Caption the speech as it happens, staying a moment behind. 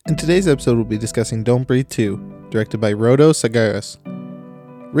In today's episode, we'll be discussing Don't Breathe 2, directed by Rodo Sagayas.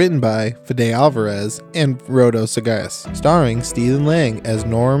 Written by Fede Alvarez and Rodo Sagayas. Starring Stephen Lang as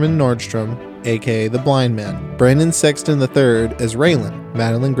Norman Nordstrom, aka the Blind Man. Brandon Sexton III as Raylan.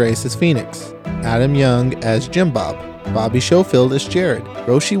 Madeline Grace as Phoenix. Adam Young as Jim Bob. Bobby Schofield as Jared.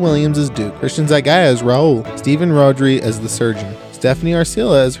 Roshi Williams as Duke. Christian Zagaya as Raul. Stephen Rodri as the Surgeon. Stephanie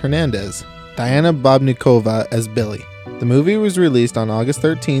Arcila as Hernandez. Diana Bobnikova as Billy. The movie was released on August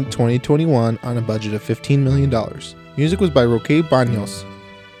 13, 2021 on a budget of $15 million. Music was by Roque Banos.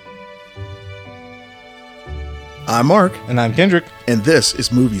 I'm Mark. And I'm Kendrick. And this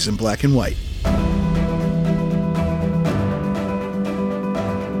is Movies in Black and White.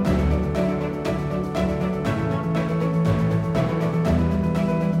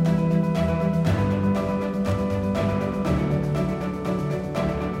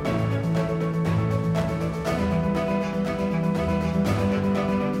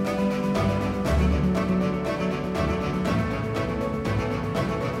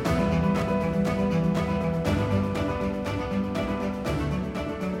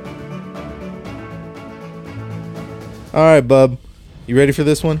 All right, bub. You ready for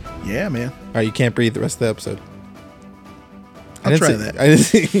this one? Yeah, man. All right, you can't breathe the rest of the episode. I'll try that. I didn't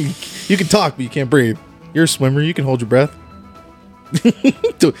say, you can talk, but you can't breathe. You're a swimmer. You can hold your breath. You're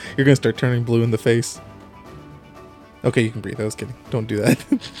going to start turning blue in the face. Okay, you can breathe. I was kidding. Don't do that.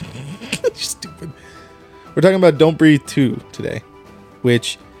 You're stupid. We're talking about Don't Breathe 2 today,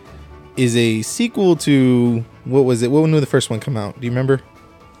 which is a sequel to, what was it? When did the first one come out? Do you remember?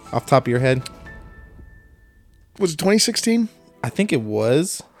 Off the top of your head? Was it 2016? I think it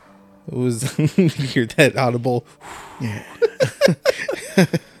was. It was. You hear that audible? Yeah.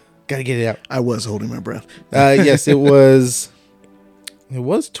 Gotta get it out. I was holding my breath. Yes, it was. It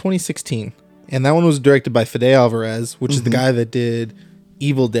was 2016, and that one was directed by Fede Alvarez, which is the guy that did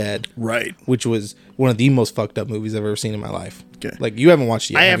Evil Dead, Right. which was one of the most fucked up movies I've ever seen in my life. Okay. Like, you haven't watched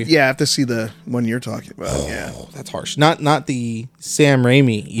it yet. I have have. you? Yeah, I have to see the one you're talking about. Yeah. Oh, that's harsh. Not the Sam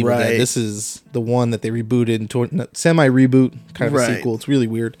Raimi Evil Dead. Right. This is the one that they rebooted into semi-reboot kind of a Right. sequel. It's really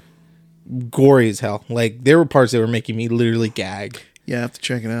weird. Gory as hell. Like, there were parts that were making me literally gag. Yeah, I have to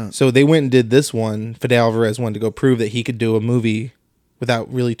check it out. So they went and did this one. Fede Alvarez wanted to go prove that he could do a movie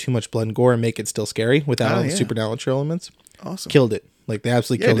without really too much blood and gore and make it still scary without all the supernatural elements. Awesome. Killed it. Like, they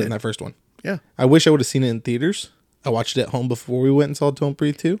absolutely killed it in that first one. Yeah. I wish I would have seen it in theaters. I watched it at home before we went and saw Don't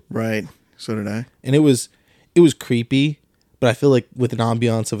Breathe 2. Right. So did I. And it was creepy, but I feel like with an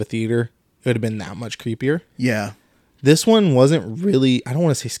ambiance of a theater, it would have been that much creepier. Yeah. This one wasn't really, I don't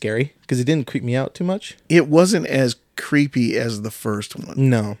want to say scary, because it didn't creep me out too much. It wasn't as creepy as the first one.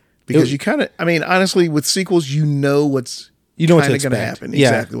 No. Because you kind of, I mean, honestly, with sequels, you know what's you know what to going to expect. happen. Yeah.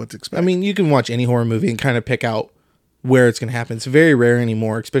 Exactly what to expect. I mean, you can watch any horror movie and kind of pick out where it's going to happen. It's very rare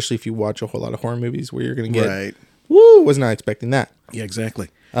anymore, especially if you watch a whole lot of horror movies where you're going to get, right. woo, was not expecting that. Yeah, exactly.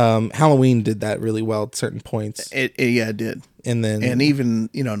 Halloween did that really well at certain points. It did. And then, And even,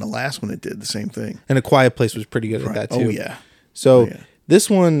 in the last one, it did the same thing. and A Quiet Place was pretty good at that too. Oh, yeah. So this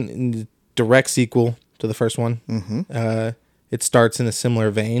one, direct sequel to the first one. It starts in a similar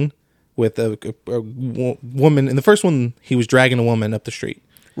vein with a woman. In the first one, he was dragging a woman up the street.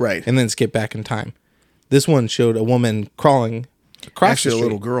 Right. And then skip back in time. This one showed a woman crawling across Actually, the street. a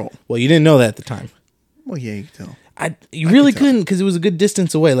little girl. Well, you didn't know that at the time. Well, yeah, you can tell. You really couldn't, because it was a good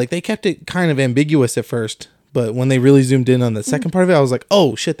distance away. Like, they kept it kind of ambiguous at first, but when they really zoomed in on the second part of it, I was like,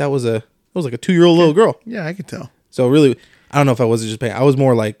 oh shit, that was like a 2-year-old little girl. Yeah, I could tell. So really, I don't know if I was just paying. I was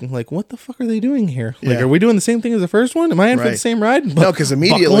more like, what the fuck are they doing here? Like, Yeah. are we doing the same thing as the first one? Am I in for the Right. same ride? No, because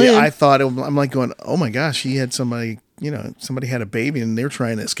immediately Buckle in. I thought, I'm like going, oh my gosh, he had somebody, somebody had a baby and they're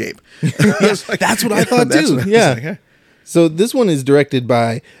trying to escape. That's what I thought too. Yeah. So this one is directed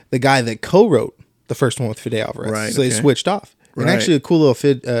by the guy that co-wrote the first one with Fede Alvarez. Right, So they okay. switched off. And Right. actually, a cool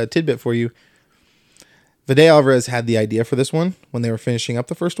little tidbit for you. Fede Alvarez had the idea for this one when they were finishing up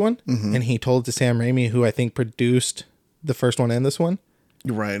the first one. And he told it to Sam Raimi, who I think produced the first one and this one.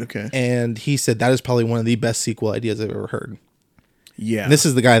 Right, okay. And he said that is probably one of the best sequel ideas I've ever heard. Yeah. And this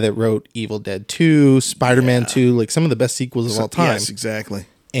is the guy that wrote Evil Dead 2, Spider-Man 2, like some of the best sequels of all time. Yes, exactly.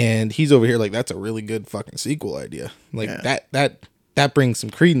 And he's over here like, that's a really good fucking sequel idea. Like, Yeah. that brings some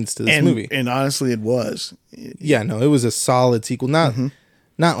credence to this movie. And honestly, it was. Yeah, no, it was a solid sequel.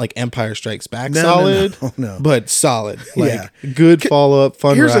 Not like Empire Strikes Back No, solid, no. but solid. Like, Yeah. good follow-up,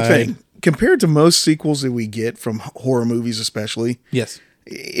 fun Here's ride. the thing. Compared to most sequels that we get from horror movies especially, Yes.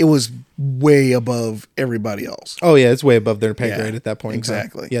 it was way above everybody else. Oh, yeah, it's way above their pay Yeah, grade at that point. in time.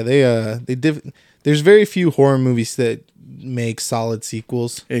 exactly. Yeah, they there's very few horror movies that make solid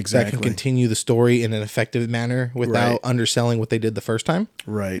sequels that Exactly. can continue the story in an effective manner without Right. underselling what they did the first time.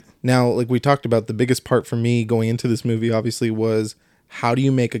 Right. Now, like we talked about, the biggest part for me going into this movie obviously was, how do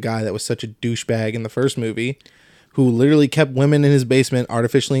you make a guy that was such a douchebag in the first movie, who literally kept women in his basement,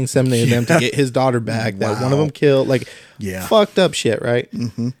 artificially inseminated them to get his daughter back, that one of Wow. them killed, like Yeah. fucked up shit, right?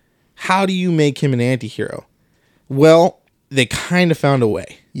 Mm-hmm. How do you make him an anti-hero? Well, they kind of found a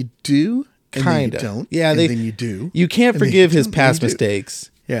way. You do, and then Kinda. you don't. Yeah, and they- then you do. You can't And then forgive you his don't, past then you do. mistakes,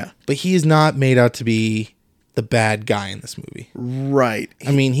 Yeah. but he is not made out to be the bad guy in this movie. Right.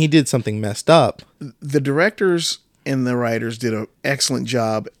 I mean, he did something messed up. The directors and the writers did an excellent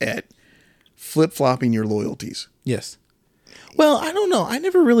job at flip-flopping your loyalties. Yes. Well, I don't know. I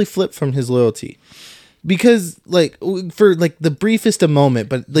never really flipped from his loyalty because, like, for like the briefest a moment,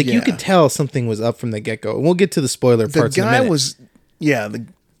 but like you Yeah. could tell something was up from the get go. And we'll get to the spoiler The parts in a guy minute. was, yeah,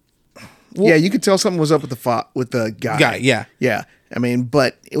 yeah, you could tell something was up with the guy. Guy, yeah. Yeah. I mean,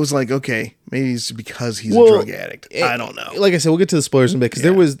 but it was like, okay, maybe it's because he's Well, a drug addict. I don't know. Like I said, we'll get to the spoilers in a bit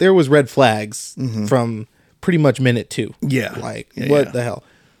because there was red flags from pretty much minute 2. Yeah. Like Yeah, what yeah. the hell?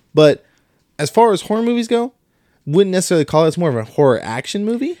 But as far as horror movies go, wouldn't necessarily call it. It's more of a horror action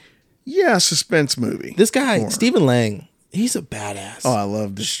movie. Yeah, suspense movie. This guy, Horror. Stephen Lang, he's a badass. Oh, I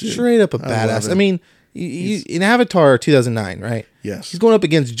love this dude. Straight up a I love badass. I him. mean, in Avatar 2009, right? Yes. He's going up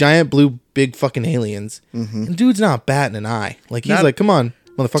against giant blue big fucking aliens. And dude's not batting an eye. Like, he's Not- like, come on,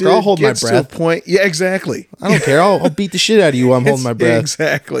 motherfucker, Dude, I'll hold my gets to a breath. point. Yeah, exactly. I don't care. I'll beat the shit out of you while I'm holding my breath.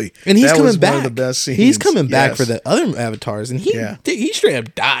 Exactly. And he's That coming was back. One of the best scenes. He's coming back Yes. for the other avatars, and Yeah. he straight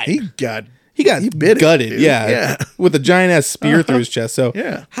up died. He got He bit it, gutted, dude. yeah, Yeah. with a giant ass spear through his chest. So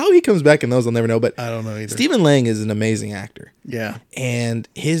Yeah. how he comes back in those, I'll never know. But I don't know either. Stephen Lang is an amazing actor, Yeah. and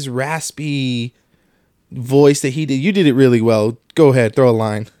his raspy voice that he did, you did it really well. Go ahead, throw a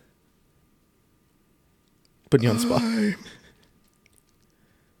line. Putting you on the spot,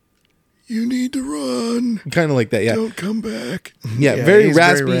 You need to run. kind of like that. Yeah, Don't come back. yeah, very he's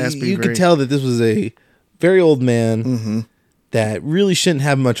raspy. You could tell that this was a very old man that really shouldn't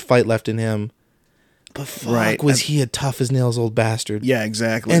have much fight left in him. But fuck, Right. was he a tough as nails old bastard? Yeah,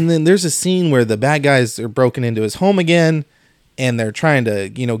 exactly. And then there's a scene where the bad guys are broken into his home again, and they're trying to,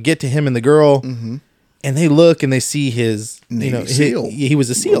 get to him and the girl. Mm-hmm. And they look and they see his, Navy SEAL he was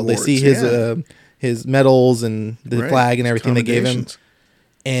a SEAL. They see awards, his medals and the Right. flag and everything they gave him. Commendations.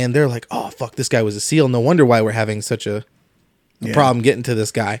 And they're like, "Oh fuck, this guy was a SEAL. No wonder why we're having such a Yeah. problem getting to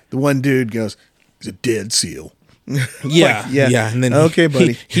this guy." The one dude goes, "He's a dead seal." Yeah, yeah. And then Okay,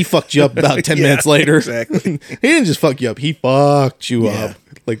 buddy. he fucked you up about 10 Yeah, minutes later. exactly. He didn't just fuck you up. He fucked you Yeah. up.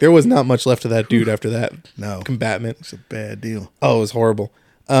 Like, there was not much left of that dude after that No. combatment. It's a bad deal. Oh, it was horrible.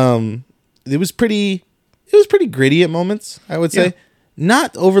 It was pretty gritty at moments, I would say. Yeah.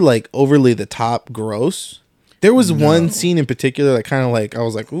 Not overly the top gross. There was one scene in particular that kind of like, I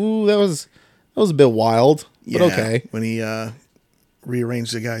was like, ooh, that was a bit wild, but Yeah, okay. When he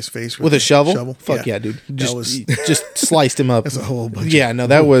rearranged the guy's face With a the shovel? Fuck yeah, dude. That was Just sliced him up. That's a whole bunch Yeah, no,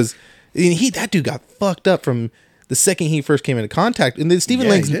 that was that dude got fucked up from the second he first came into contact. And then Stephen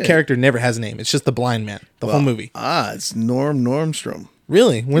Yeah, he Lang's did. character never has a name. It's just the blind man, the whole movie. it's Norm Normstrom.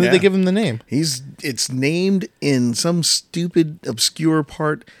 Really? When did Yeah. they give him the name? It's named in some stupid obscure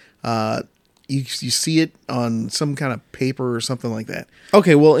part. You see it on some kind of paper or something like that.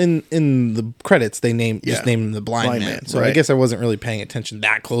 Okay, well, in the credits, they just Yeah. named him the blind, Blind man. Man, So I right. guess I wasn't really paying attention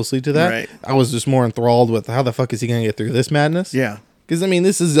that closely to that. Right. I was just more enthralled with how the fuck is he going to get through this madness? Yeah. Because, I mean,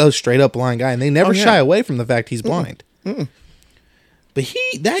 this is a straight up blind guy, and they never Oh, yeah. shy away from the fact he's blind. But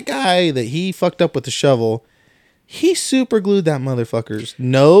that guy that he fucked up with the shovel, he super glued that motherfucker's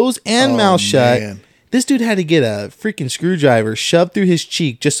nose and Oh, mouth shut. man. This dude had to get a freaking screwdriver shoved through his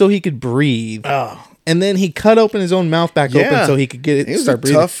cheek just so he could breathe. Oh. And then he cut open his own mouth back open so he could get it He was start a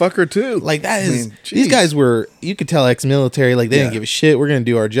breathing. tough fucker too. Like that I is mean, these jeez. guys were, you could tell, ex-military. Like they didn't Yeah. give a shit. We're gonna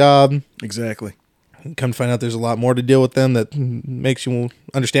do our job. Exactly. Come to find out, there's a lot more to deal with them that makes you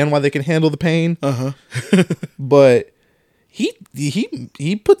understand why they can handle the pain. But he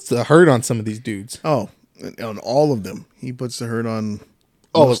puts the hurt on some of these dudes. Oh, on all of them, he puts the hurt on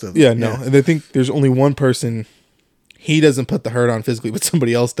Oh most of them. yeah, no. And I think there's only one person he doesn't put the hurt on physically, but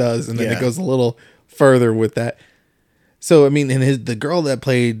somebody else does, and then it Yeah. goes a little further with that. So I mean, and the girl that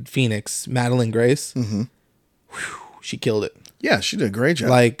played Phoenix, Madeline Grace, she killed it. Yeah, she did a great job.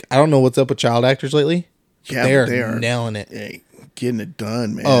 Like, I don't know what's up with child actors lately. Yeah, They're but they are nailing it. Hey, getting it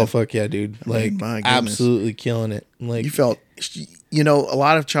done, man. Oh fuck yeah, dude! Like, my goodness. absolutely killing it. Like, You felt, a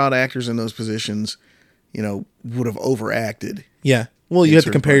lot of child actors in those positions, would have overacted. yeah. Well, you have to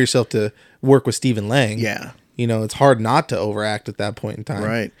certain compare parts. yourself to work with Stephen Lang. Yeah, You know, it's hard not to overact at that point in time.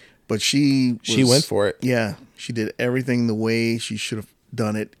 right. But she went for it. Yeah, she did everything the way she should have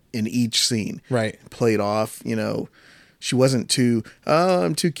done it in each scene. Right. Played off, she wasn't too,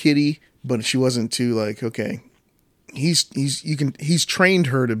 I'm too kiddie, but she wasn't too like, okay, he's trained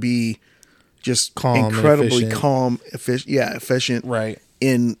her to be just calm, incredibly efficient. calm, efficient, Right.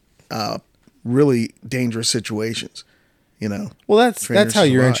 in really dangerous situations. Well, that's Train her how to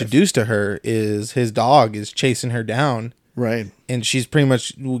you're survive. introduced to her. Is his dog is chasing her down, Right. and she's pretty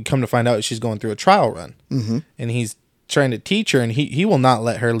much, we come to find out she's going through a trial run, and he's trying to teach her, and he will not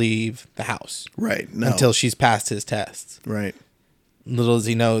let her leave the house Right. No. until she's passed his tests. Right. Little does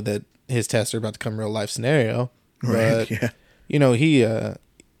he know that his tests are about to come real life scenario. Right. But, Yeah. he,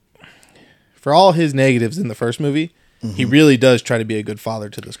 for all his negatives in the first movie, he really does try to be a good father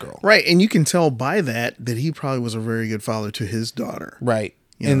to this girl. Right. And you can tell by that he probably was a very good father to his daughter. Right.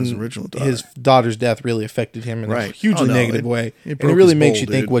 And his original daughter. His daughter's death really affected him in a Right. hugely Oh, no, negative it- way. it And broke it really his makes bowl, you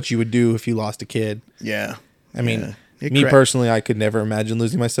think dude. what you would do if you lost a kid. Yeah. I mean, Yeah. It me cra- personally, I could never imagine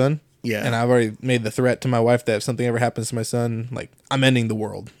losing my son. Yeah. And I've already made the threat to my wife that if something ever happens to my son, like, I'm ending the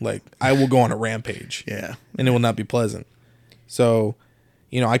world. Like, I will go on a rampage. Yeah. And it will not be pleasant. So,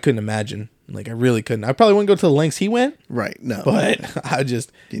 I couldn't imagine. Like, I really couldn't. I probably wouldn't go to the lengths he went, Right. No. but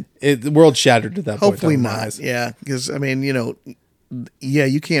the world shattered at that point. Hopefully in my not. eyes. Yeah. Because, I mean,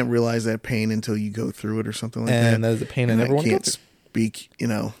 you can't realize that pain until you go through it or something like that. And that is the pain I And never want to go can't through. speak,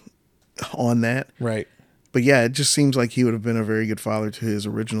 on that. Right. But yeah, it just seems like he would have been a very good father to his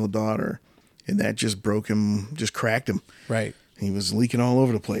original daughter. And that just broke him, just cracked him. Right. He was leaking all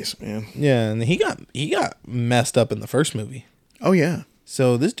over the place, man. Yeah, and he got messed up in the first movie. Oh, yeah.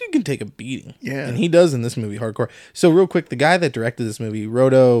 So this dude can take a beating. Yeah. And he does in this movie hardcore. So real quick, the guy that directed this movie,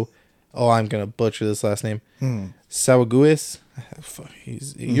 Rodo, I'm going to butcher this last name. Sawaguis.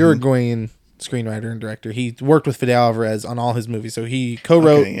 He's Uruguayan screenwriter and director. He worked with Fidel Alvarez on all his movies. So he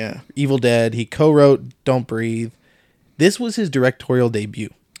co-wrote Okay, yeah. Evil Dead. He co-wrote Don't Breathe. This was his directorial debut.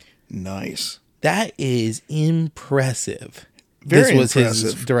 Nice. That is impressive. Very This was his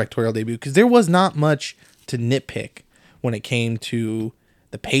impressive. directorial debut because there was not much to nitpick when it came to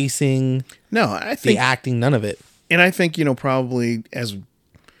the pacing, No, I the think, acting, none of it. and I think,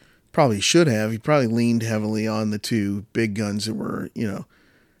 probably should have, he probably leaned heavily on the two big guns that were,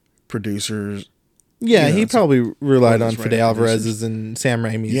 producers. Yeah, You know, he it's- probably relied on writers, Fidel producers. Alvarez's and Sam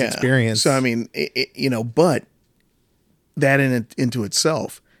Raimi's Yeah. experience. So, I mean, but that into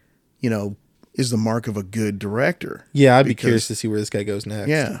itself, is the mark of a good director. yeah, I'd be because- curious to see where this guy goes next.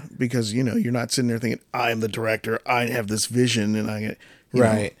 Yeah, because you're not sitting there thinking, "I'm the director. I have this vision," and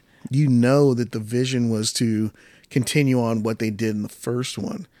Right. You know that the vision was to continue on what they did in the first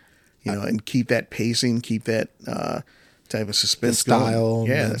one, and keep that pacing, keep that type of The suspense, style, going.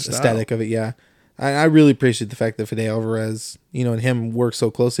 Yeah, the the style. aesthetic of it, yeah. I really appreciate the fact that Fidel Alvarez, and him work so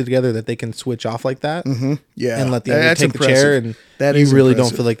closely together that they can switch off like that Yeah, and let the other that's take the chair, impressive. and That you is really don't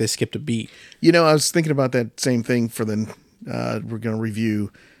impressive. feel like they skipped a beat. I was thinking about that same thing for we're going to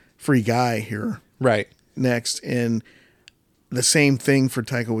review Free Guy here Right. next, and the same thing for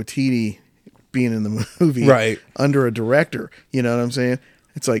Taika Waititi being in the movie, Right. under a director. You know what I'm saying?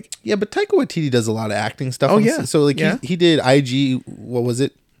 It's like, Yeah, but Taika Waititi does a lot of acting stuff. Oh, on this. yeah. So like Yeah. he did IG. What was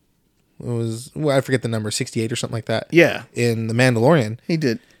it? It was I forget the number, 68 or something like that. yeah, In The Mandalorian, he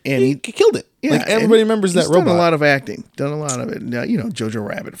did, and he he killed it. yeah, like everybody and remembers he's that robot. Done a lot of acting, done a lot of it. Now, Jojo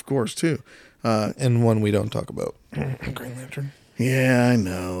Rabbit, of course, too. And one we don't talk about, Green Lantern. Yeah, I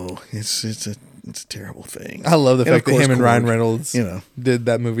know. It's a terrible thing. I love the And fact of that him course and Ryan Korg, Reynolds, did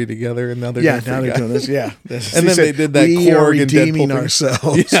that movie together, and now they're Yeah, doing now Free they're Guy. doing this. Yeah, And then they did that we are Korg and redeeming Deadpool thing."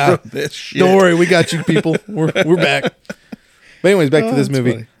 ourselves Yeah. from this shit. Don't worry, we got you, people. We're back. But anyways, back to this that's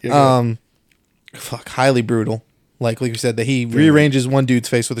movie. funny. Yeah, Highly brutal. Like you said, that he rearranges one dude's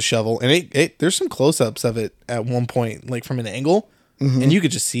face with a shovel, and there's some close-ups of it at one point, like from an angle, and you could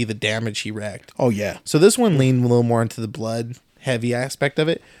just see the damage he wrecked. Oh yeah, So this one leaned a little more into the blood heavy aspect of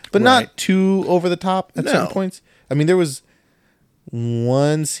it, but Right. not too over the top at certain No. points. I mean, there was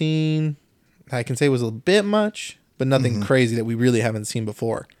one scene I can say was a bit much, but nothing crazy that we really haven't seen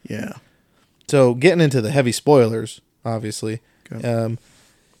before. yeah. So getting into the heavy spoilers, obviously, Okay.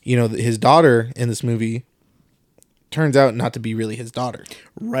 his daughter in this movie turns out not to be really his daughter.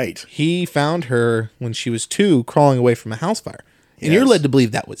 Right. He found her when she was 2, crawling away from a house fire. And you're Yes. led to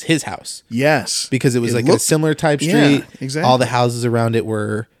believe that was his house Yes, because it was like a looked- similar type Yeah, street. exactly. All the houses around it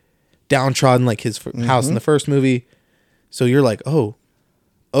were downtrodden like his house in the first movie. So you're like, oh,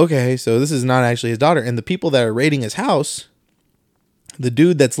 okay, so this is not actually his daughter. And the people that are raiding his house, the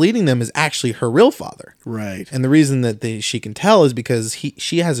dude that's leading them is actually her real father. Right. And the reason that she can tell is because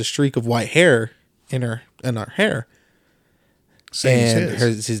she has a streak of white hair in her hair. Same and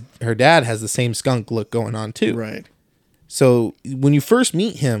as his. her dad has the same skunk look going on too. Right. So when you first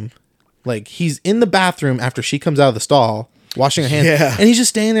meet him, like he's in the bathroom after she comes out of the stall, washing her hands, Yeah. and he's just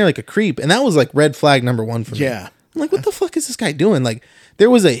standing there like a creep. And that was like red flag number one for me. Yeah. I'm like, what the fuck is this guy doing? Like, there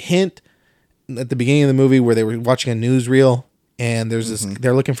was a hint at the beginning of the movie where they were watching a newsreel, and there's this.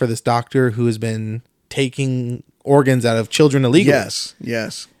 They're looking for this doctor who has been taking organs out of children illegally.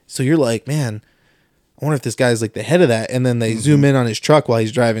 Yes. So you're like, man, I wonder if this guy's like the head of that. And then they zoom in on his truck while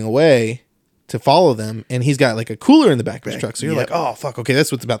he's driving away to follow them, and he's got like a cooler in the back of his truck. So you're like, oh fuck, okay,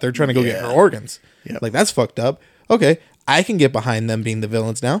 that's what's about. They're trying to go get her organs. Yep. Like, that's fucked up. Okay, I can get behind them being the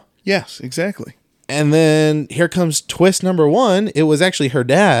villains now. Yes, exactly. And then here comes twist number one. It was actually her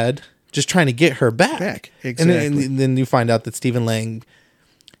dad just trying to get her back. Exactly. And then you find out that Stephen Lang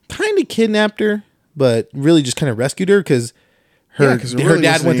kind of kidnapped her, but really just kind of rescued her because her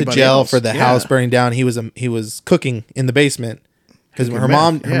dad went to jail for the house burning down. He was cooking in the basement because her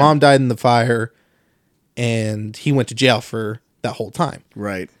mom died in the fire, and he went to jail for that whole time.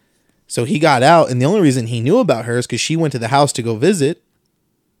 Right. So he got out, and the only reason he knew about her is because she went to the house to go visit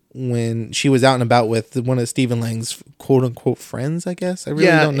when she was out and about with one of Stephen Lang's quote unquote friends, I guess. I really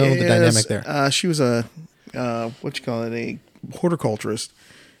don't know the dynamic there. She was a a horticulturist,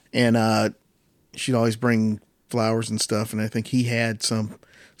 and she'd always bring flowers and stuff, and I think he had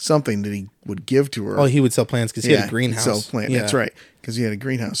something that he would give to her. Oh, he would sell plants because he had a greenhouse. Sell plants. That's right, because he had a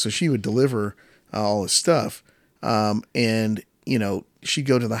greenhouse. So she would deliver all his stuff, and she'd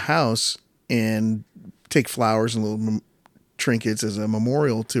go to the house and take flowers and little trinkets as a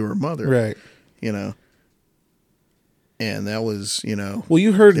memorial to her mother. Right. And that was, Well,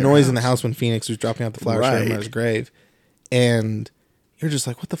 you heard noise in the house when Phoenix was dropping out the flowers to her mother's grave, and you're just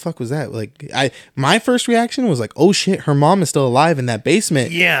like, what the fuck was that? Like, my first reaction was like, oh shit, her mom is still alive in that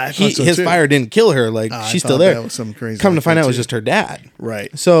basement. Yeah, I thought so his too. fire didn't kill her. Like, she's still there. That was something crazy. Come to find out, it was just her dad.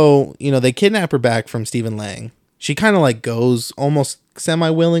 Right. So they kidnap her back from Stephen Lang. She kind of like goes almost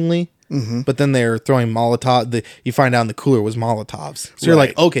semi-willingly, but then they're throwing Molotov. You find out in the cooler was Molotovs. So you're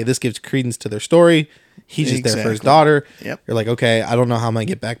like, okay, this gives credence to their story. He's just there for his daughter. Yep. You're like, okay, I don't know how I'm going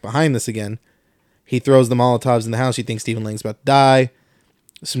to get back behind this again. He throws the Molotovs in the house. He thinks Stephen Lang's about to die.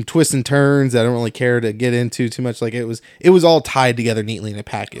 Some twists and turns that I don't really care to get into too much. Like, it was all tied together neatly in a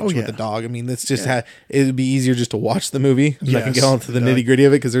package with the dog. I mean, that's just it would be easier just to watch the movie. I'm not going to get into the nitty gritty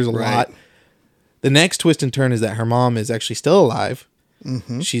of it because there's a lot. The next twist and turn is that her mom is actually still alive.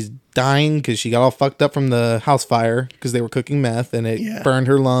 Mm-hmm. She's dying because she got all fucked up from the house fire because they were cooking meth and it burned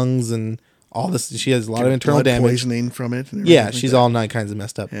her lungs and all this. She has a lot of internal damage. Poisoning from it. Yeah, she's all nine kinds of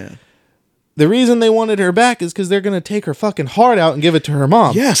messed up. Yeah. The reason they wanted her back is because they're going to take her fucking heart out and give it to her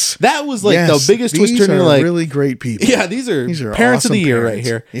mom. Yes. That was like the biggest twist turn. These are like, really great people. Yeah, these are parents awesome of the year parents. right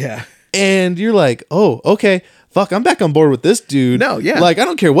here. Yeah. And you're like, oh, okay. Fuck, I'm back on board with this dude. No, yeah. Like, I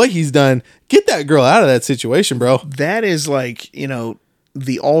don't care what he's done. Get that girl out of that situation, bro. That is like,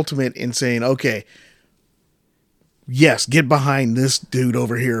 the ultimate in saying, okay, yes, get behind this dude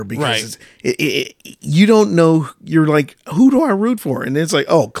over here because you don't know. You're like, who do I root for? And it's like,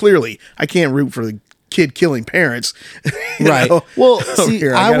 oh, clearly I can't root for the kid killing parents. Right. Well, see,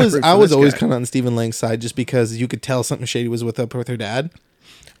 I was always guy. kind of on Stephen Lang's side just because you could tell something shady was up with her dad.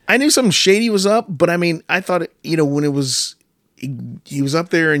 I knew something shady was up, but I mean, I thought, when it was, he was up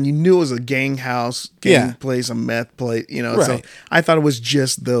there and you knew it was a gang house, place, a meth place, so I thought it was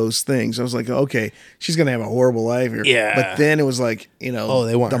just those things. I was like, okay, she's going to have a horrible life here. Yeah. But then it was like, oh,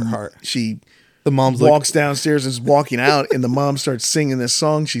 they want her heart. The mom's walks downstairs and is walking out, and the mom starts singing this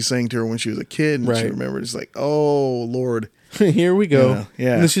song she sang to her when she was a kid, and she remembered. It's like, oh Lord, here we go.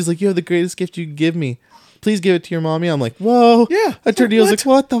 Yeah. And then she's like, "You have the greatest gift you could give me. Please give it to your mommy." I'm like, "Whoa." Yeah. I turned to you, I was like,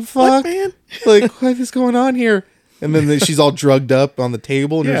 "What the fuck, man? Like, what is going on here?" And then she's all drugged up on the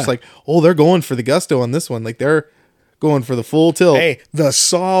table, and you're just like, "Oh, they're going for the gusto on this one. Like, they're going for the full tilt." Hey, the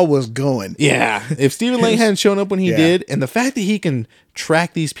saw was going. Yeah. If Stephen Lang hadn't shown up when he did, and the fact that he can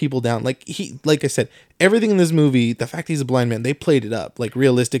track these people down, like I said, everything in this movie, the fact he's a blind man, they played it up like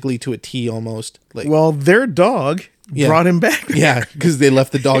realistically to a T almost. Like, well, their dog brought him back there. Yeah, because they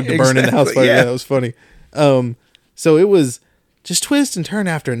left the dog to burn in the house fire. Yeah, that was funny. So it was just twist and turn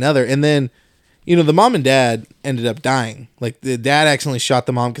after another, and then the mom and dad ended up dying. Like, the dad accidentally shot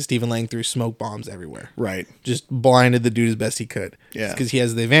the mom because Stephen Lang threw smoke bombs everywhere. Right. Just blinded the dude as best he could. Yeah. Because he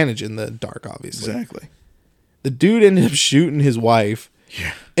has the advantage in the dark, obviously. Exactly. The dude ended up shooting his wife.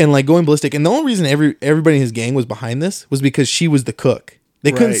 Yeah. And like going ballistic. And the only reason everybody in his gang was behind this was because she was the cook.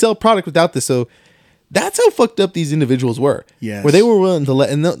 They couldn't sell product without this. So that's how fucked up these individuals were. Yes. Where they were willing to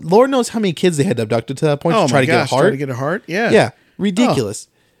let, and Lord knows how many kids they had abducted to that point to try to get a heart. Try to get a heart. Yeah. Yeah. Ridiculous.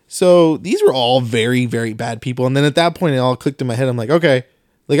 So these were all very, very bad people. And then at that point, it all clicked in my head. I'm like, okay,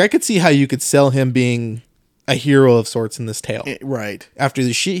 like I could see how you could sell him being a hero of sorts in this tale. Right. After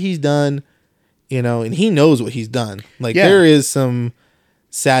the shit he's done, you know, and he knows what he's done. Like Yeah. there is some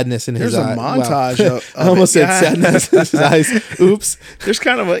sadness in his eyes. There's a montage of I almost it. said sadness in his eyes. Oops. There's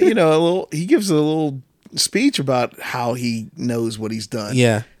kind of a, you know, a little, he gives a little speech about how he knows what he's done.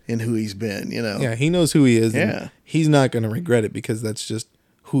 Yeah. And who he's been, you know. Yeah. He knows who he is. Yeah. And he's not going to regret it because that's just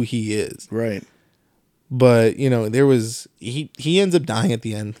who he is. Right. But, you know, there was, he ends up dying at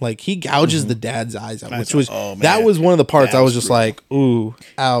the end. Like, he gouges the dad's eyes out, which was, that was one of the parts That I was was just brutal. like, ooh,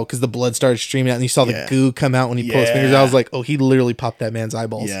 ow, because the blood started streaming out and you saw the Yeah. goo come out when he pulled his fingers out. I was like, oh, he literally popped that man's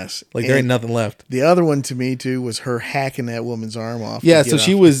eyeballs. Yes. Like, there ain't And nothing left. The other one to me too was her hacking that woman's arm off. to Yeah, get so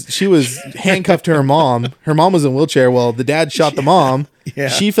off. she was handcuffed to her mom. Her mom was in a wheelchair. Well, the dad shot the mom. Yeah.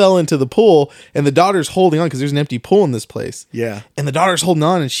 She fell into the pool, and the daughter's holding on because there's an empty pool in this place. Yeah. And the daughter's holding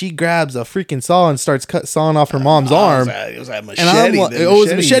on, and she grabs a freaking saw and starts sawing off her mom's arm. It was that machete. And I'm like, that it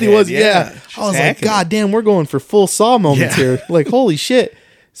was a machete, head. was yeah. She's I was like, hacking God it. damn, we're going for full saw moments Yeah. here. Like, holy shit.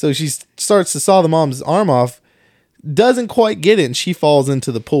 So she starts to saw the mom's arm off, doesn't quite get it, and she falls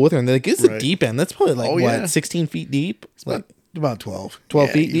into the pool with her. And they're like, it's a Right. deep end. That's probably like, Oh, yeah. 16 feet deep? Like About 12. 12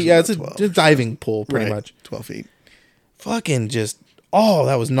 feet? usually Yeah, it's a, about it's a diving pool, pretty Right. much. 12 feet. Fucking just, oh,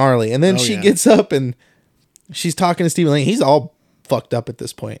 that was gnarly. And then Oh, she yeah. gets up and she's talking to Stephen Lang. He's all fucked up at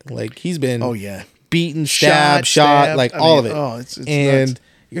this point. Like, he's been Oh, yeah. beaten, shot, stabbed. like I all mean, of it. oh, it's and nuts.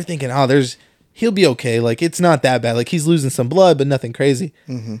 you're thinking, oh, he'll be okay. Like, it's not that bad. Like, he's losing some blood, but nothing crazy.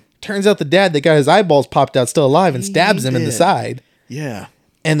 Mm-hmm. Turns out the dad that got his eyeballs popped out still alive and stabs him in the did. side. Yeah.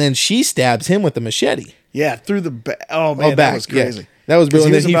 And then she stabs him with a machete. Yeah, through the back. Oh, man, back, that was yeah. crazy. That was 'Cause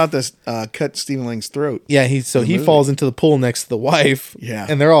brilliant. He was Then he- about to cut Stephen Lang's throat. Yeah, he movie. falls into the pool next to the wife. Yeah.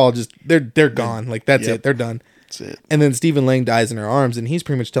 And they're all just they're gone. Like, that's Yep. it. They're done. That's it. And then Stephen Lang dies in her arms, and he's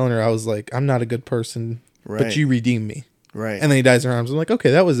pretty much telling her, I was like, I'm not a good person, but Right. you redeemed me. Right. And then he dies in her arms. I'm like,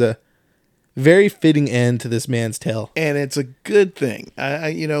 okay, that was a very fitting end to this man's tale. And it's a good thing. I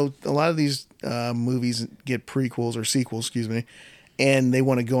you know, a lot of these movies get prequels or sequels, excuse me, and they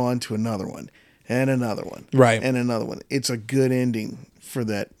want to go on to another one and another one, Right. and another one. It's a good ending for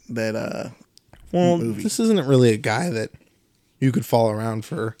that Well, movie. this isn't really a guy that you could follow around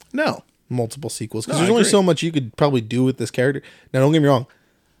for No, multiple sequels because No, there's I only agree. so much you could probably do with this character. Now, don't get me wrong.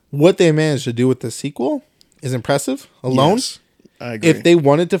 What they managed to do with the sequel is impressive alone. Yes, I agree. If they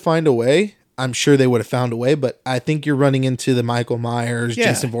wanted to find a way, I'm sure they would have found a way, but I think you're running into the Michael Myers, Yeah.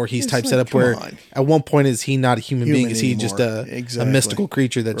 Jason Voorhees It's type like, setup come where on. at one point is he not a human being? Human Is he just anymore. a Exactly. mystical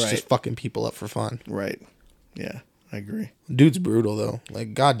creature that's Right. just fucking people up for fun? right, yeah, I agree. Dude's brutal though.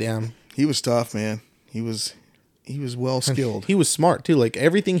 Like, goddamn. He was tough, man. He was well skilled. He was smart too. Like,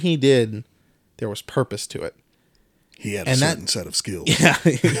 everything he did, there was purpose to it. He had a and that- certain set of skills. Yeah.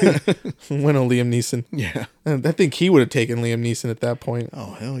 Went on Liam Neeson. Yeah. I think he would have taken Liam Neeson at that point.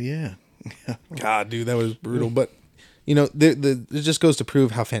 Oh hell yeah. God, dude, that was brutal. But, you know, it just goes to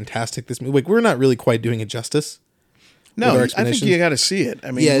prove how fantastic this movie. Like, we're not really quite doing it justice. No, our I think explanation. you got to see it.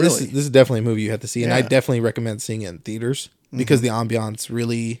 I mean, Yeah, really. this is definitely a movie you have to see, and I Yeah. Mm-hmm. definitely recommend seeing it in theaters because the ambiance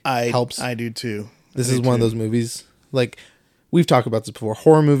really helps. I do too. This is one of those movies. Like, we've talked about this before.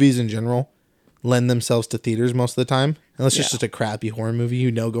 Horror movies in general lend themselves to theaters most of the time, unless it's Yeah. just a crappy horror movie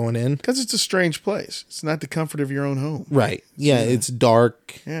you know going in. Because it's a strange place. It's not the comfort of your own home. Right. Yeah, it's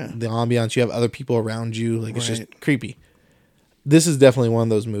dark. Yeah. The ambiance, you have other people around you. Like, it's just Right. creepy. This is definitely one of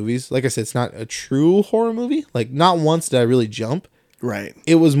those movies. Like I said, it's not a true horror movie. Like, not once did I really jump. Right.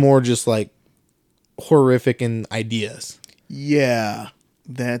 It was more just like horrific in ideas. Yeah.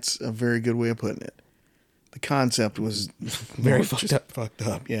 That's a very good way of putting it. The concept was Very more fucked just up. Fucked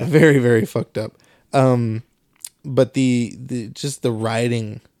up. Yeah. Very, very fucked up. But the just the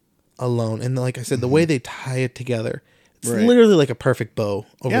writing alone, and like I said, the way they tie it together, it's Right. literally like a perfect bow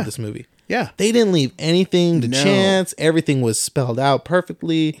over Yeah. this movie. Yeah. They didn't leave anything to No. chance. Everything was spelled out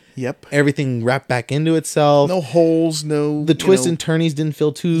perfectly. Yep. Everything wrapped back into itself. No holes. No. The twists and turnies didn't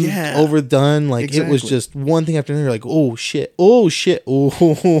feel too Yeah. overdone. Like, it was Exactly. just one thing after another. Like, oh shit, oh shit,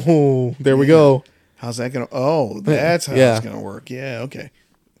 oh, there we go. How's that gonna? Oh, that's how Yeah. it's gonna work. Yeah. Okay.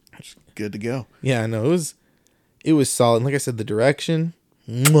 It's good to go. Yeah, no, it was solid. And like I said, the direction,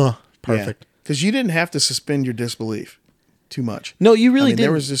 mwah, perfect. Because you didn't have to suspend your disbelief too much. No, you really I mean, didn't.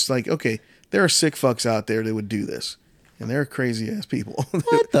 there was just like, okay, there are sick fucks out there that would do this, and there are crazy ass people.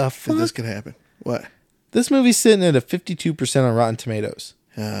 What the that fuck? this could happen? What? This movie's sitting at a 52% on Rotten Tomatoes.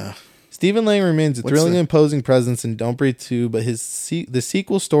 Stephen Lang remains a What's thrilling the- and imposing presence in Don't Breathe 2, but the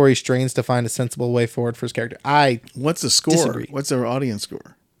sequel story strains to find a sensible way forward for his character. I What's the score? Disagree. What's their audience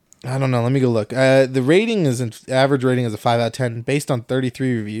score? I don't know. Let me go look. The rating is average rating is a 5 out of 10 based on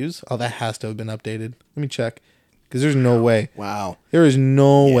 33 reviews. Oh, that has to have been updated. Let me check because there's no way. Wow. There is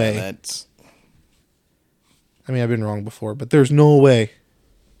no way. That's. I mean, I've been wrong before, but there's no way.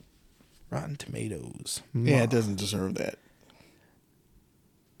 Rotten Tomatoes. Yeah, it doesn't deserve that.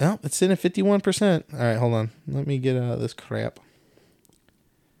 No, it's in at 51%. All right, hold on. Let me get out of this crap.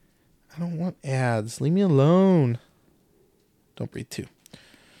 I don't want ads. Leave me alone. Don't Breathe 2.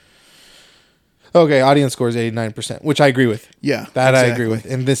 Okay, audience score is 89%, which I agree with. Yeah, that exactly. I agree with.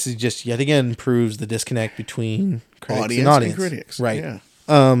 And this is just yet again proves the disconnect between critics and audience. Critics. Right.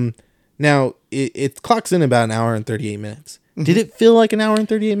 Yeah. Now, it clocks in about an hour and 38 minutes. Mm-hmm. Did it feel like an hour and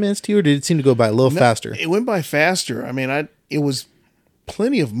 38 minutes to you, or did it seem to go by a little faster? It went by faster. I mean, it was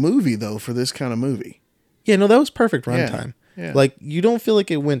plenty of movie, though, for this kind of movie. Yeah, no, that was perfect runtime. Yeah. Like, you don't feel like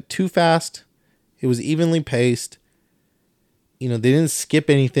it went too fast. It was evenly paced. You know, they didn't skip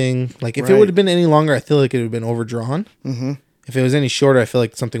anything. Like, if it would have been any longer, I feel like it would have been overdrawn. Mm-hmm. If it was any shorter, I feel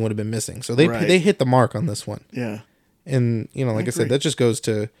like something would have been missing. So they hit the mark on this one. Yeah. And, you know, like I said, that just goes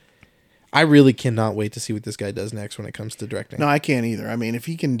to... I really cannot wait to see what this guy does next when it comes to directing. No, I can't either. I mean, if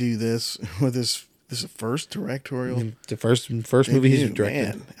he can do this with this is the first directorial... I mean, the first movie he's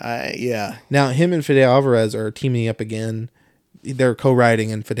directed. Man. Yeah. Now, him and Fede Alvarez are teaming up again. They're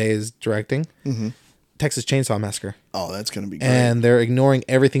co-writing and Fede is directing. Mm-hmm. Texas Chainsaw Massacre. Oh, that's going to be great. And they're ignoring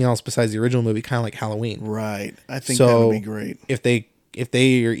everything else besides the original movie, kind of like Halloween. Right. I think that would be great. If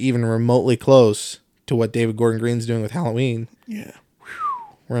they are even remotely close to what David Gordon Green's doing with Halloween, yeah,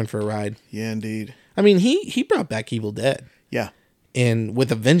 we're in for a ride. Yeah, indeed. I mean, he brought back Evil Dead. Yeah. And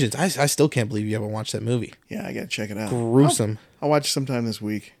with a vengeance. I still can't believe you haven't watched that movie. Yeah, I got to check it out. Gruesome. I'll watch it sometime this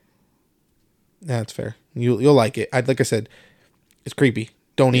week. That's fair. You'll like it. Like I said, it's creepy.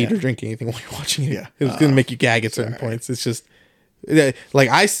 Don't eat or drink anything while you're watching it. Yeah. It's going to make you gag at certain points. It's just... Like,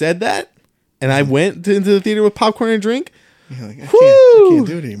 I said that, and I went into the theater with popcorn and drink. You're like, I can't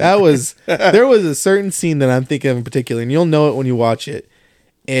do it anymore. That was... There was a certain scene that I'm thinking of in particular, and you'll know it when you watch it.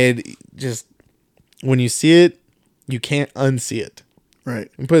 And just... When you see it, you can't unsee it.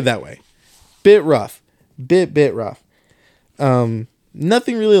 Right. And put it that way. Bit rough. Bit rough.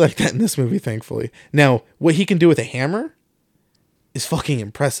 Nothing really like that in this movie, thankfully. Now, what he can do with a hammer is fucking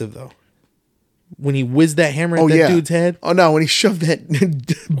impressive, though. When he whizzed that hammer at that dude's head. Oh, no, when he shoved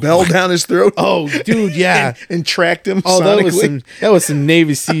that bell down his throat. Oh, dude, yeah. and tracked him sonically. That was some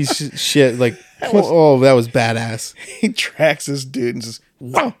Navy Seas shit. Like, that was badass. He tracks this dude and says,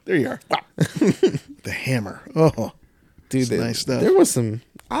 wow, there you are. Wow. The hammer. Oh, dude, nice stuff. There was some,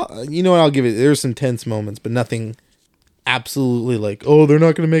 you know what, I'll give it, there were some tense moments, but nothing absolutely like, oh, they're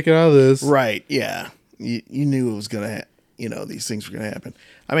not going to make it out of this. Right, yeah. You knew it was going to these things were going to happen.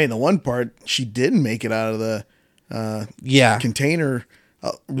 I mean, the one part, she didn't make it out of the container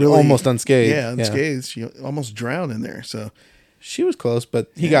really almost unscathed. Yeah, unscathed. She almost drowned in there. So she was close, but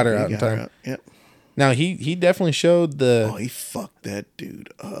he got her out in time. Yep. Now, he definitely showed the... Oh, he fucked that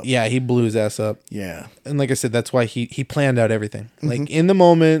dude up. Yeah, he blew his ass up. Yeah. And like I said, that's why he planned out everything. Mm-hmm. Like, in the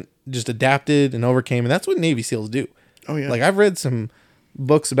moment, just adapted and overcame. And that's what Navy SEALs do. Oh, yeah. Like, I've read some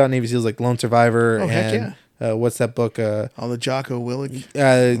books about Navy SEALs, like Lone Survivor. Oh, heck yeah. What's that book? All the Jocko Willink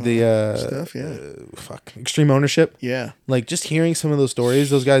stuff, yeah. Extreme Ownership. Yeah. Like, just hearing some of those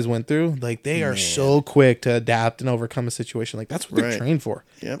stories those guys went through, like, they are so quick to adapt and overcome a situation. Like, that's what they're trained for.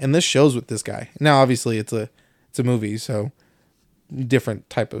 Yep. And this shows with this guy. Now, obviously, it's a movie, so different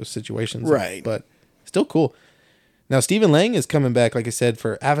type of situations. Right. But still cool. Now, Stephen Lang is coming back, like I said,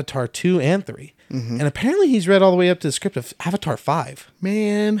 for Avatar 2 and 3. Mm-hmm. And apparently he's read all the way up to the script of Avatar 5.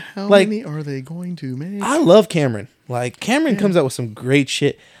 Man, how many are they going to make? I love Cameron. Like, Cameron comes out with some great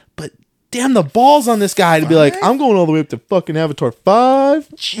shit. But damn the balls on this guy to be like, I'm going all the way up to fucking Avatar 5.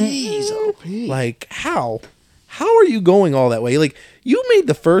 Jeez, OP. Like, how? How are you going all that way? Like, you made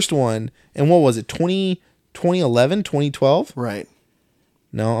the first one, and what was it, 2011, 2012? Right.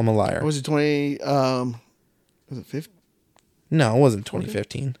 No, I'm a liar. Or was it 20... was it 15? No, it wasn't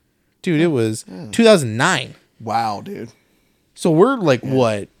 2015. Dude, it was 2009. Wow, dude. So we're like,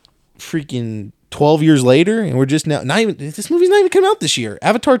 what, freaking 12 years later? And we're just now, this movie's not even coming out this year.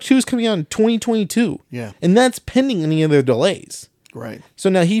 Avatar 2 is coming out in 2022. Yeah. And that's pending any other delays. Right.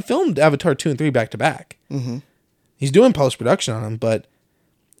 So now he filmed Avatar 2 and 3 back to back. Mm-hmm. He's doing post-production on them, but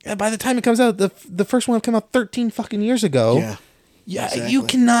by the time it comes out, the first one came out 13 fucking years ago. Yeah. Yeah, exactly.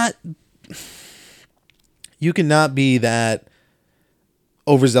 You cannot be that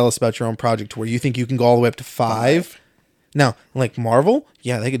overzealous about your own project where you think you can go all the way up to 5. Now, like Marvel,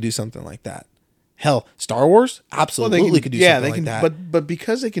 yeah, they could do something like that. Hell, Star Wars absolutely could do something like that. But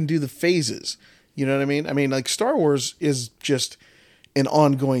because they can do the phases, you know what I mean? I mean, like Star Wars is just an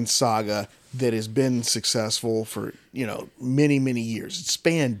ongoing saga that has been successful for, many, many years. It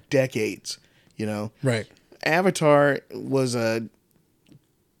spanned decades, Right. Avatar was a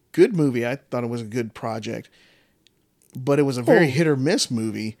good movie. I thought it was a good project, but it was a very hit or miss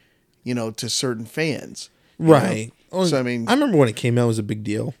movie, to certain fans. Right. So, I mean, I remember when it came out, it was a big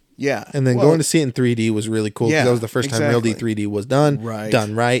deal. yeah. And then going to see it in 3D was really cool. Yeah, that was the first time Real D exactly. 3D was done. Right.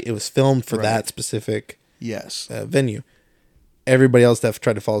 Done right. It was filmed for Right. that specific Yes. venue. Everybody else that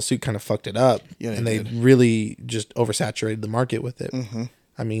tried to follow suit kind of fucked it up. Yeah, and they they did. really just oversaturated the market with it. Mm-hmm.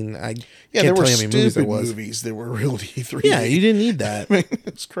 I mean, I Yeah, can't there were tell you how many movies there stupid was. movies that were Real D 3D. Yeah, you didn't need that. I mean,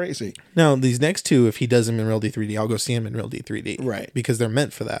 it's crazy. Now, these next two, if he does them in Real D 3D, I'll go see him in Real D 3D. Right. Because they're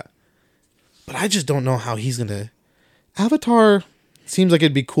meant for that. But I just don't know how he's going to... Avatar seems like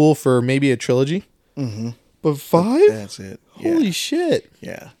it'd be cool for maybe a trilogy. Mm-hmm. But 5? That's it. Yeah. Holy shit.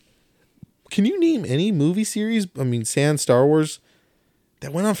 Yeah. Can you name any movie series, sans Star Wars,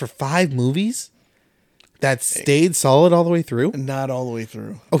 that went on for 5 movies? That stayed solid all the way through? Not all the way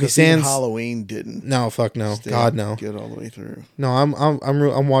through. Okay, Because even sans... Halloween didn't. No, fuck no. stay God, no. Good all the way through. No,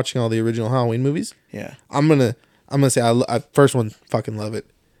 I'm watching all the original Halloween movies. Yeah. I'm gonna say I first one fucking love it.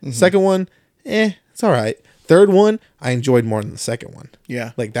 Mm-hmm. Second one, it's all right. Third one, I enjoyed more than the second one.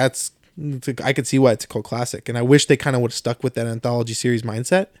 Yeah. Like I could see why it's a cult classic, and I wish they kind of would have stuck with that anthology series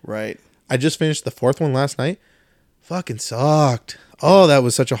mindset. Right. I just finished the 4th one last night. Fucking sucked. Oh, that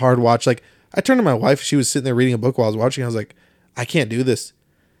was such a hard watch. Like I turned to my wife, she was sitting there reading a book while I was watching. I was like, I can't do this.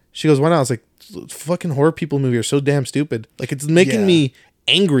 She goes, why not? I was like, fucking horror people movie are so damn stupid. Like it's making Yeah. me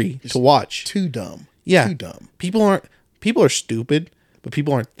angry to watch. Too dumb. Yeah. Too dumb. People are stupid, but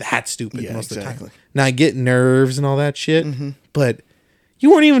people aren't that stupid Yeah, most of the exactly. time. Now I get nerves and all that shit, but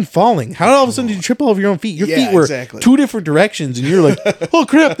you weren't even falling. How all of a sudden did you trip all over your own feet? Your Yeah, feet were exactly. 2 different directions, and you're like, oh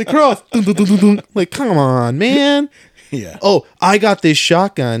crap, they crossed. Dun, dun, dun, dun, dun. Like, come on, man. Yeah. Oh, I got this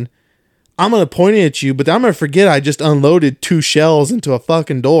shotgun. I'm going to point it at you, but I'm going to forget I just unloaded 2 shells into a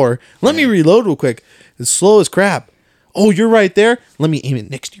fucking door. Let me reload real quick. It's slow as crap. Oh, you're right there? Let me aim it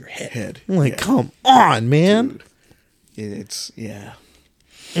next to your head. I'm like, Yeah. come on, man. Dude. It's, yeah.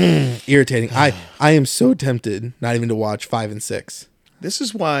 Irritating. I am so tempted not even to watch 5 and 6. This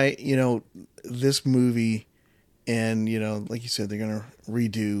is why, this movie and, like you said, they're going to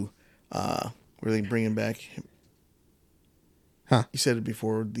redo, where they bringing back. Huh. You said it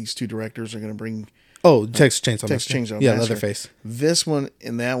before, these 2 directors are going to bring Oh, Texas Chainsaw Texas Massacre. Chainsaw Yeah, Massacre. Leatherface. This one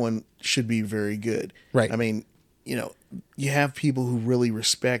and that one should be very good. Right. I mean, you have people who really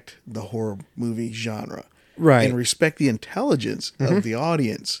respect the horror movie genre. Right. And respect the intelligence of the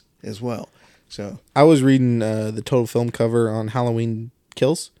audience as well. So, I was reading the total film cover on Halloween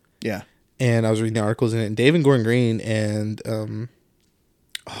Kills, yeah. and I was reading the articles in it, and David Gordon Green and, oh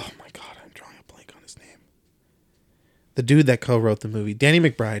my God, I'm drawing a blank on his name. The dude that co-wrote the movie, Danny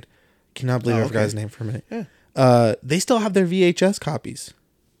McBride. Cannot believe I forgot okay. his name for a minute. Yeah. They still have their VHS copies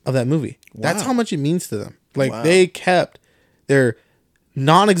of that movie. That's Wow. how much it means to them. Like, Wow. they kept their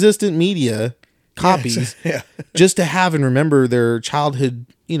non-existent media copies Yeah. just to have and remember their childhood,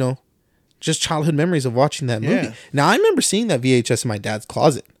 just childhood memories of watching that movie. Yeah. Now, I remember seeing that VHS in my dad's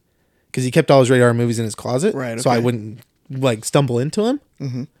closet because he kept all his radar movies in his closet. Right, So I okay. wouldn't stumble into him.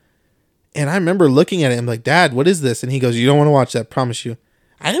 Mm-hmm. And I remember looking at it and like, Dad, what is this? And he goes, you don't want to watch that, promise you.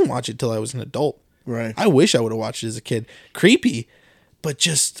 I didn't watch it till I was an adult. Right. I wish I would have watched it as a kid. Creepy, but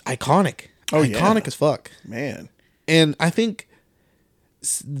just iconic. Oh, yeah. Iconic as fuck. Man. And I think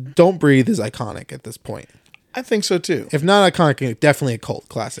Don't Breathe is iconic at this point. I think so too. If not iconic, definitely a cult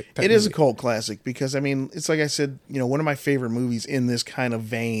classic. It is a cult classic because, I mean, it's like I said, one of my favorite movies in this kind of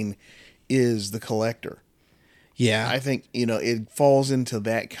vein is The Collector. Yeah. I think, it falls into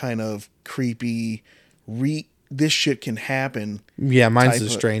that kind of creepy, this shit can happen. Yeah, mine's type The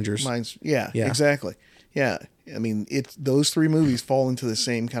of- Strangers. Yeah, exactly. Yeah. I mean, those 3 movies fall into the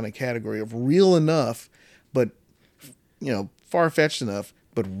same kind of category of real enough, but, far-fetched enough,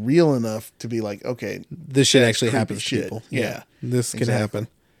 but real enough to be like, okay, This shit that's actually creepy happens to shit. people. Yeah. This can Exactly. happen.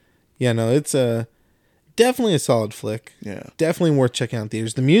 Yeah, no, it's definitely a solid flick. Yeah. Definitely worth checking out in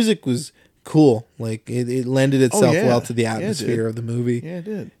theaters. The music was cool. Like, it lended itself yeah. well to the Yeah, it did. atmosphere of the movie. Yeah, it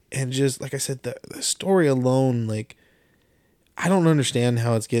did. And just, like I said, the story alone, like, I don't understand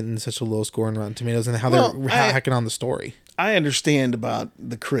how it's getting such a low score on Rotten Tomatoes and how Well, they're hacking on the story. I understand about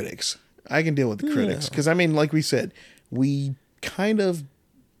the critics. I can deal with the critics because, I mean, like we said, we kind of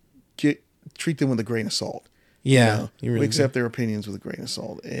treat them with a grain of salt. Yeah. You We really accept their opinions with a grain of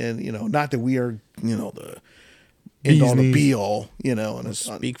salt. And, not that we are, the end all Bee's to be all, and it's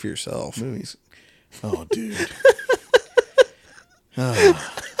Speak for yourself. movies. Oh, dude.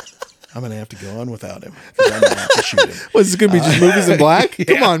 I'm gonna have to go on without him. 'Cause I'm gonna have to shoot him. What's this gonna be? Just movies in black?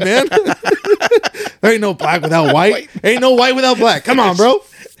 Come on, man. There ain't no black without white. Ain't no white without black. Come on, bro.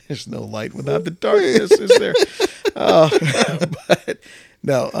 There's no light without the darkness, is there? But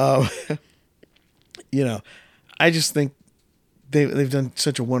no, you know, I just think they've done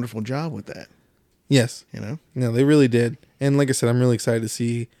such a wonderful job with that. Yes. You know, No, they really did. And like I said, I'm really excited to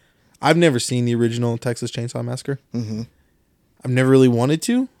see. I've never seen the original Texas Chainsaw Massacre. Mm-hmm. I've never really wanted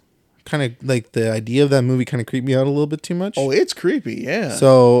to. Kind of like the idea of that movie kind of creeped me out a little bit too much. Oh, it's creepy, yeah.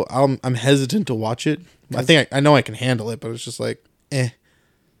 So I'm hesitant to watch it. I think I know I can handle it, but it's just like, eh.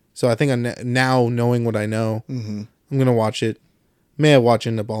 So I think now knowing what I know, Mm-hmm. I'm gonna watch it. May I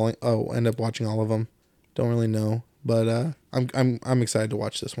end up watching all of them. Don't really know, but I'm excited to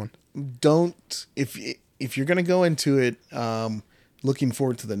watch this one. Don't if you're gonna go into it, looking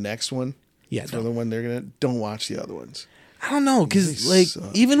forward to the next one. Yeah, for the one they're gonna. Don't watch the other ones. I don't know, because They like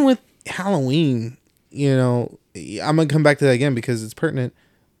suck. even with Halloween, you know, I'm gonna come back to that again because it's pertinent.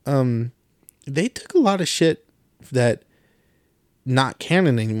 They took a lot of shit that not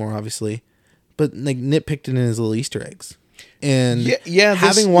canon anymore, obviously, but like nitpicked it in his little Easter eggs. And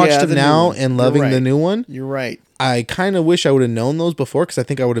having watched them now and loving the new one, you're right. I kind of wish I would have known those before because I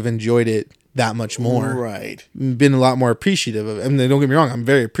think I would have enjoyed it that much more. Right. Been a lot more appreciative of it. I mean, don't get me wrong, I'm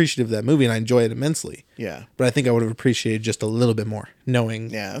very appreciative of that movie and I enjoy it immensely. Yeah. But I think I would have appreciated just a little bit more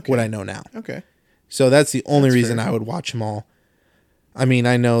knowing what I know now. Okay. So that's the only reason fair. I would watch them all. I mean,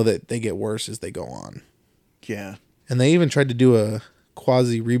 I know that they get worse as they go on. Yeah. And they even tried to do a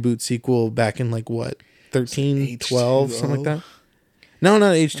quasi reboot sequel back in like what, 13, 12, something like that. No,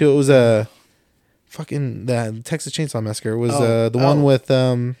 not H2. It was a fucking the Texas Chainsaw Massacre. It was the one with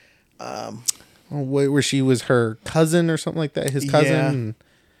where she was her cousin or something like that. His cousin. Yeah. And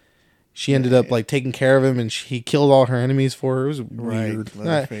she ended up like taking care of him, and he killed all her enemies for her. It was weird.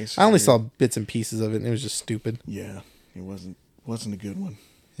 Leatherface I only weird. saw bits and pieces of it, and it was just stupid. Yeah. It wasn't a good one.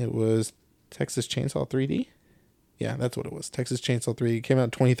 It was Texas Chainsaw 3D. Yeah, that's what it was. Texas Chainsaw 3D. It came out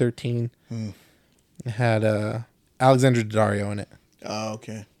in 2013. It had Alexandra Daddario in it. Oh,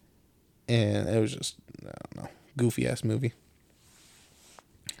 okay. And it was just, I don't know, goofy ass movie.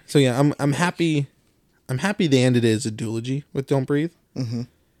 So yeah, I'm happy. I'm happy they ended it as a duology with Don't Breathe. Mm-hmm.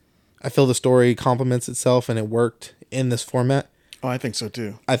 I feel the story complements itself and it worked in this format. Oh, I think so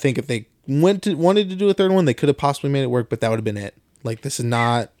too. I think if they wanted to do a third one, they could have possibly made it work, but that would have been it. Like, this is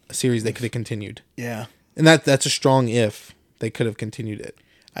not a series they could have continued. Yeah. And that's a strong if they could have continued it.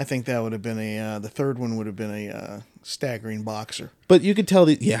 I think that would have been the third one would have been a staggering boxer. But you could tell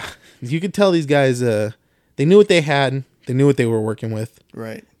you could tell these guys they knew what they had, they knew what they were working with,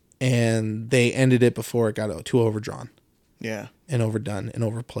 Right. and they ended it before it got too overdrawn Yeah. and overdone and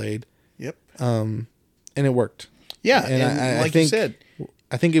overplayed. Yep. And it worked. Yeah, And and I like think, you said,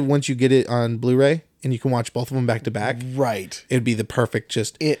 I think once you get it on Blu-ray and you can watch both of them back to back, right. it'd be the perfect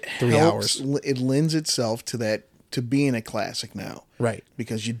just It 3 helps, hours. It lends itself to being a classic now. Right.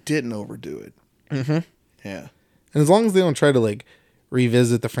 Because you didn't overdo it. Mm-hmm. Yeah. And as long as they don't try to like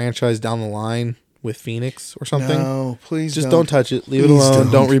revisit the franchise down the line with Phoenix or something, No, please just don't touch it. Leave it Please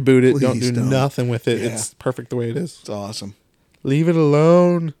alone. Don't reboot it. Don't Please do don't. nothing with it. Yeah. It's perfect the way it is. It's awesome. Leave it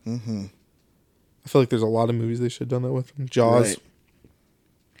alone. Mm-hmm. I feel like there's a lot of movies they should have done that with. Jaws, Right.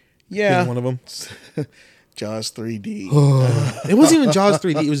 Yeah. being one of them. Jaws 3D. It wasn't even Jaws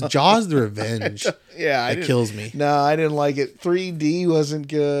 3D. It was Jaws: The Revenge. Yeah, That kills me. No, I didn't like it. 3D wasn't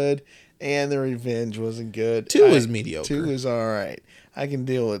good, and The Revenge wasn't good. 2 was mediocre. 2 is all right. I can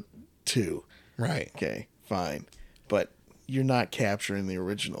deal with 2. Right. Okay, fine. But you're not capturing the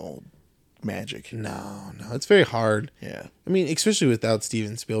original magic. No, it's very hard. Yeah. I mean, especially without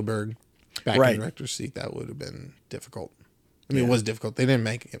Steven Spielberg back Right. in the director's seat, that would have been difficult. I mean, Yeah. it was difficult. They didn't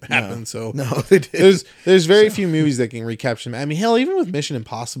make it happen, so No, they did. there's very few movies that can recapture them. I mean, hell, even with Mission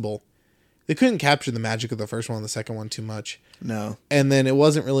Impossible, they couldn't capture the magic of the first one and the second one too much. No. And then it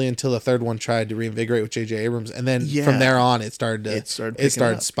wasn't really until the third one tried to reinvigorate with J.J. Abrams, and then Yeah. from there on, it started picking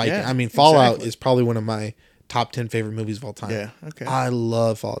up. spiking. Yeah, I mean, Fallout exactly. is probably one of my top 10 favorite movies of all time. Yeah, okay. I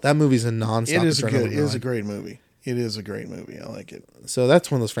love Fallout. That movie's a nonstop. It is adrenaline it is a ride. great movie. It is a great movie. I like it. So that's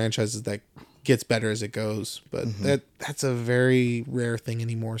one of those franchises that gets better as it goes, but Mm-hmm. that's a very rare thing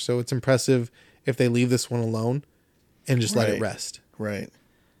anymore. So it's impressive if they leave this one alone and just let it Right. rest. Right.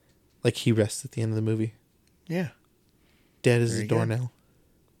 Like he rests at the end of the movie. Yeah. Dead as There a you go. doornail.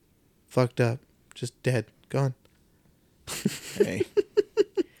 Fucked up. Just dead. Gone. Hey,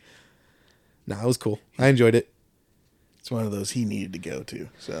 Nah, it was cool. I enjoyed it. it's one of those he needed to go to.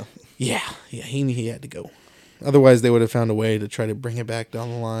 So Yeah, he had to go. Otherwise, they would have found a way to try to bring it back down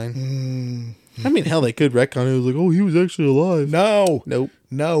the line. I mean, hell, they could retcon it. It was like, oh, he was actually alive. No. Nope.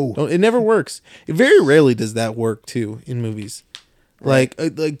 No. It never works. It very rarely does that work, too, in movies. Right.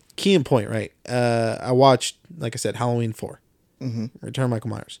 Like Key and Point, right? I watched, like I said, Halloween 4. Return of Michael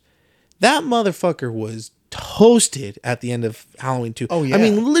Myers. That motherfucker was toasted at the end of Halloween 2. Oh, yeah. I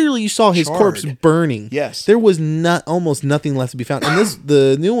mean, literally, you saw his corpse burning. Yes. There was almost nothing left to be found. And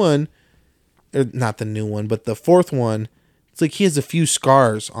the new one, or not the new one, but the fourth one, it's like he has a few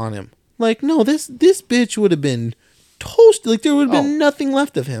scars on him. Like, no, this bitch would have been toasted. Like, there would have been nothing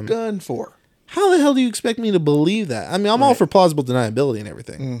left of him. Done for. How the hell do you expect me to believe that? I mean, I'm all for plausible deniability and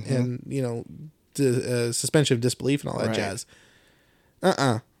everything. And, you know, suspension of disbelief and all that jazz.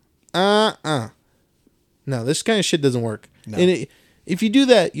 No, this kind of shit doesn't work. No. And if you do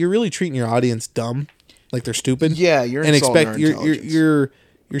that, you're really treating your audience dumb. Like they're stupid. Yeah, you're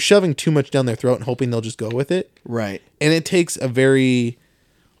you're shoving too much down their throat and hoping they'll just go with it. Right. And it takes a very,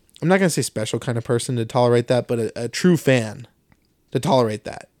 I'm not going to say special kind of person to tolerate that, but a true fan to tolerate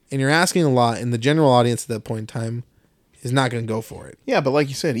that. And you're asking a lot, and the general audience at that point in time is not going to go for it. Yeah, but like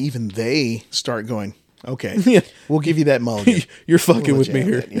you said, even they start going, okay, we'll give you that mulligan. You're fucking with me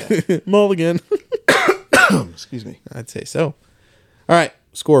here. That, mulligan. Excuse me. I'd say so. All right,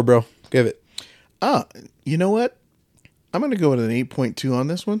 score, bro. Give it. You know what? I'm going to go with an 8.2 on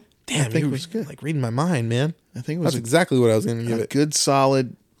this one. Damn, I think it was good. Like reading my mind, man. I think it was exactly what I was going to give it. Good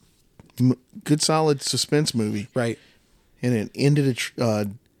solid suspense movie. Right. And it ended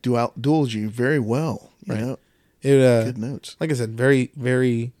duology very well. You know? Good notes. Like I said, very,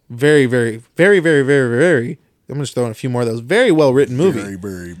 very, very, very, very, very, very, very. I'm just throwing a few more of those. Very well written movie.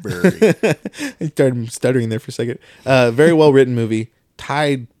 Very, very, very. I started stuttering there for a second. Very well written movie.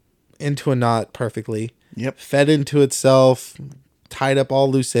 Tied into a knot perfectly. Yep. Fed into itself. Tied up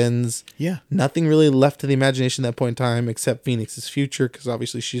all loose ends. Yeah. Nothing really left to the imagination at that point in time except Phoenix's future, because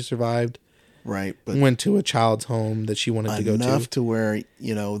obviously she survived. Right. But went to a child's home that she wanted to go to. Enough to where,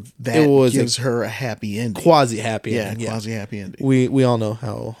 you know, that gives her a happy ending. Quasi-happy ending. Yeah, quasi-happy ending. We all know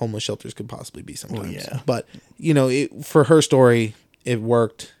how homeless shelters could possibly be sometimes. Oh, yeah. But, you know, for her story, it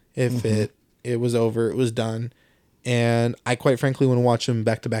worked. If it was over, it was done. And I quite frankly want to watch them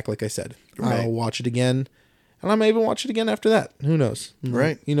back to back, like I said. Right. I'll watch it again. And I may even watch it again after that. Who knows?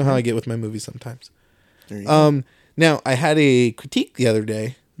 Right. You know how I get with my movies sometimes. There you go. Now, I had a critique the other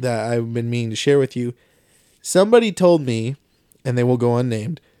day that I've been meaning to share with you. Somebody told me, and they will go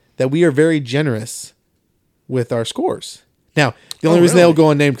unnamed, that we are very generous with our scores. Now, the only reason they'll go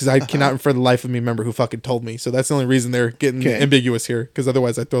unnamed because I cannot for the life of me remember who fucking told me. So that's the only reason they're getting ambiguous here, because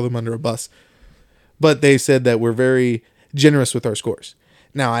otherwise I'd throw them under a bus. But they said that we're very generous with our scores.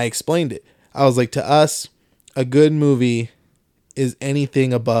 Now, I explained it. I was like, to us, a good movie is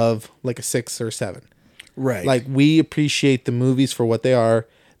anything above like a 6 or 7. Right. Like, we appreciate the movies for what they are,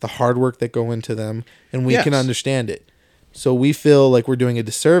 the hard work that go into them, and we can understand it. So we feel like we're doing a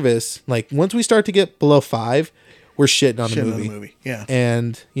disservice. Like, once we start to get below 5, we're shitting on the movie. Yeah.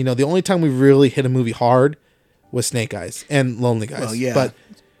 And, you know, the only time we really hit a movie hard was Snake Eyes and Lonely Guys. Well, yeah. But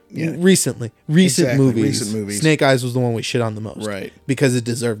recent movies, Snake Eyes was the one we shit on the most. Right. Because it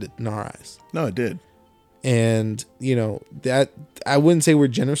deserved it in our eyes. No, it did. And, you know, that I wouldn't say we're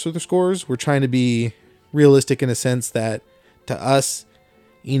generous with the scores. We're trying to be realistic in a sense that to us,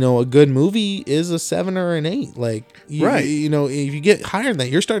 you know, a good movie is a 7 or an 8. Like, you know, if you get higher than that,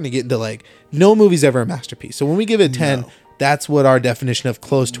 you're starting to get into like, no movie's ever a masterpiece. So when we give it a 10, that's what our definition of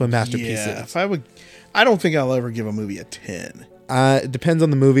close to a masterpiece is. I don't think I'll ever give a movie a 10. It depends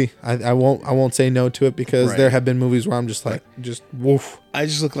on the movie. I won't say no to it, because there have been movies where I'm just like, just woof. I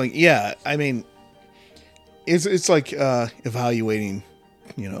just look like, I mean, it's like evaluating,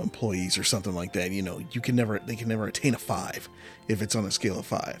 you know, employees or something like that. You know, they can never attain a 5 if it's on a scale of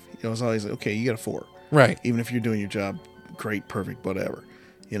 5. You know, it's always like, okay, you got a 4, right? Even if you're doing your job great, perfect, whatever,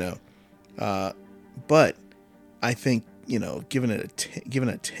 you know. But I think, you know, giving a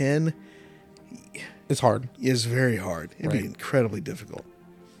 10, it's hard. Is very hard. It'd be incredibly difficult.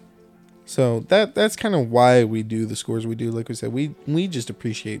 So that's kind of why we do the scores we do. Like we said, we just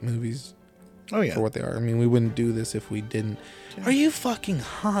appreciate movies. Oh, yeah. For what they are. I mean, we wouldn't do this if we didn't. Yeah. Are you fucking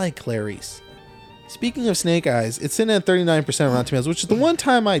high, Clarice? Speaking of Snake Eyes, it's sitting at 39% on Rotten Tomatoes, which is the one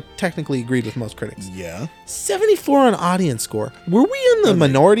time I technically agreed with most critics. Yeah. 74 on audience score. Were we in the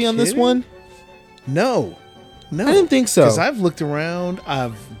minority on this one? No. I didn't think so. Because I've looked around,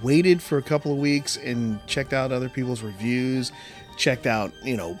 I've waited for a couple of weeks and checked out other people's reviews, checked out,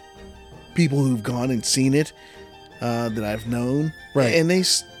 you know, people who've gone and seen it that I've known. Right. And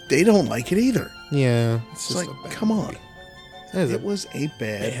they don't like it either. Yeah. It's like, come on. It was a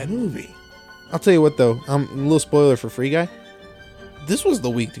bad movie. I'll tell you what, though. A little spoiler for Free Guy. This was the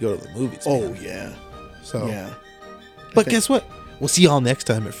week to go to the movies. Oh, man. yeah. So, Yeah. But guess what? We'll see y'all next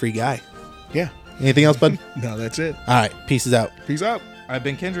time at Free Guy. Yeah. Anything else, bud? No, that's it. All right. Pieces out. Peace out. I've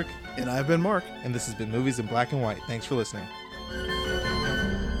been Kendrick, And I've been Mark. and this has been Movies in Black and White. Thanks for listening.